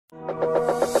Hey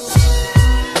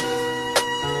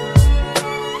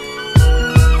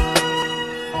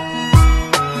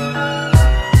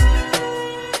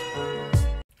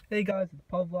guys, it's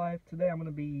Pov Life. Today I'm going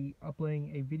to be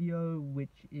uploading a video which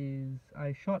is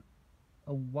I shot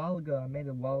a while ago. I made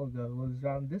it a while ago. It was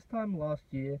around this time last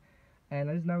year, and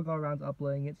I just never got around to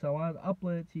uploading it. So I wanted to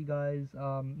upload it to you guys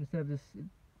instead of just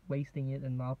wasting it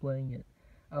and not uploading it.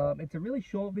 It's a really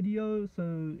short video,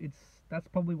 so that's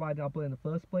probably why I didn't upload it in the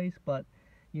first place. But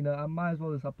you know, I might as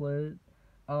well just upload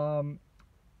it.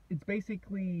 It's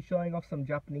basically showing off some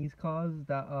Japanese cars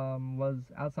that was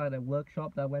outside a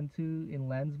workshop that I went to in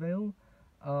Lansvale.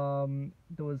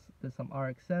 There's some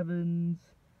RX-7s,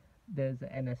 there's an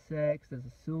NSX, there's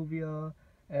a Sylvia,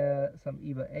 some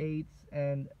EVA 8s,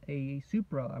 and a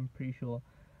Supra, I'm pretty sure.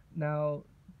 Now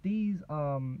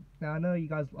now I know you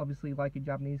guys obviously like your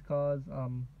Japanese cars,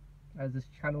 as this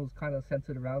channel is kind of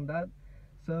centered around that.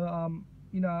 So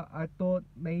you know, I thought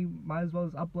might as well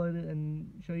just upload it and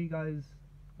show you guys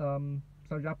some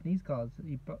Japanese cars.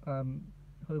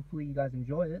 Hopefully you guys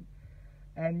enjoy it.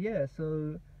 And yeah,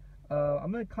 so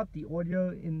I'm gonna cut the audio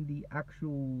in the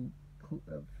actual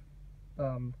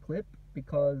clip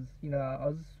because you know I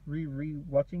was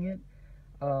re-watching it.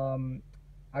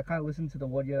 I kind of listened to the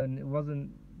audio and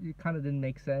it kind of didn't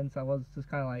make sense. I was just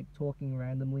kind of like talking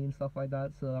randomly and stuff like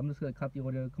that. So I'm just gonna cut the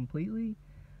audio completely.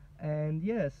 And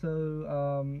yeah, so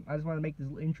I just want to make this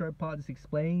intro part just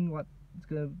explaining what's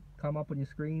gonna come up on your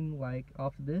screen like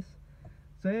after this.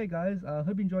 So yeah guys, I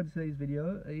hope you enjoyed today's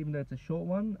video, even though it's a short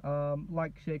one.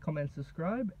 Like, share, comment,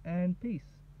 subscribe, and peace.